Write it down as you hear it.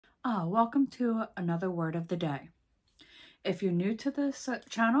Welcome to another word of the day. If you're new to this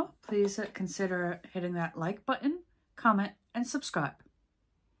channel, please consider hitting that like button, comment, and subscribe.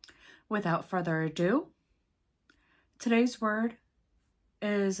 Without further ado, today's word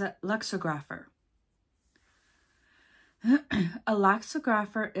is lexicographer. A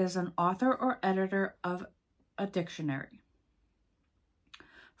lexicographer is an author or editor of a dictionary.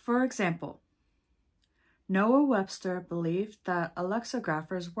 For example, Noah Webster believed that a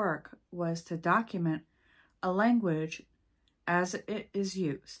lexicographer's work was to document a language as it is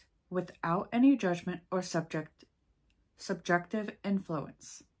used, without any judgment or subjective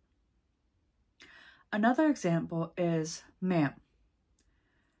influence. Another example is ma'am.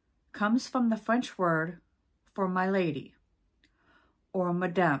 Comes from the French word for my lady, or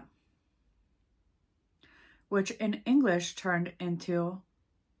madame, which in English turned into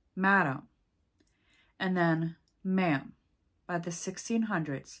madam, and then ma'am by the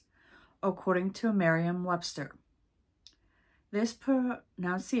 1600s, according to Merriam-Webster. This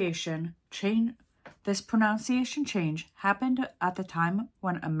pronunciation change happened at the time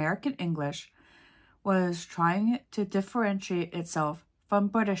when American English was trying to differentiate itself from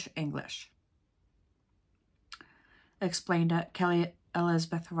British English. Explained at Kelly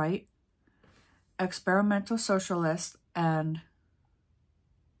Elizabeth Wright, experimental socialist and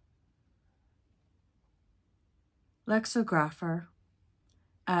lexicographer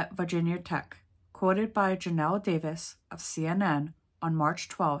at Virginia Tech, quoted by Janelle Davis of CNN on March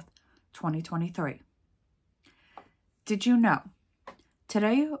 12, 2023. Did you know?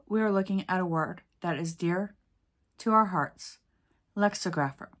 Today we are looking at a word that is dear to our hearts,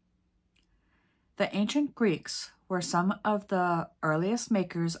 lexicographer. The ancient Greeks were some of the earliest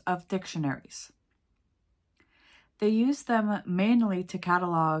makers of dictionaries. They used them mainly to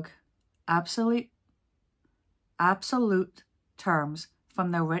catalog absolute terms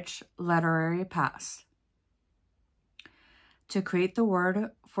from the rich literary past, to create the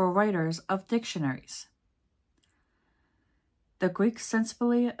word for writers of dictionaries. The Greeks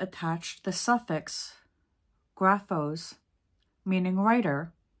sensibly attached the suffix graphos, meaning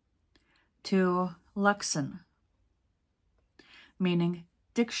writer, to lexon, meaning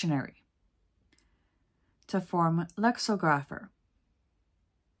dictionary, to form lexicographer.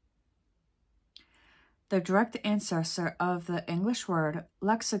 The direct ancestor of the English word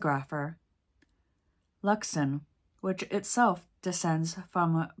lexicographer, lexon, which itself descends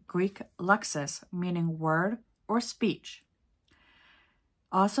from Greek lexis, meaning word or speech,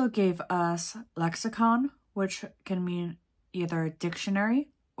 also gave us lexicon, which can mean either dictionary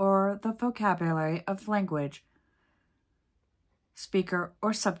or the vocabulary of language, speaker,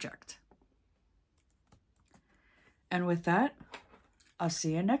 or subject. And with that, I'll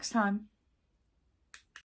see you next time.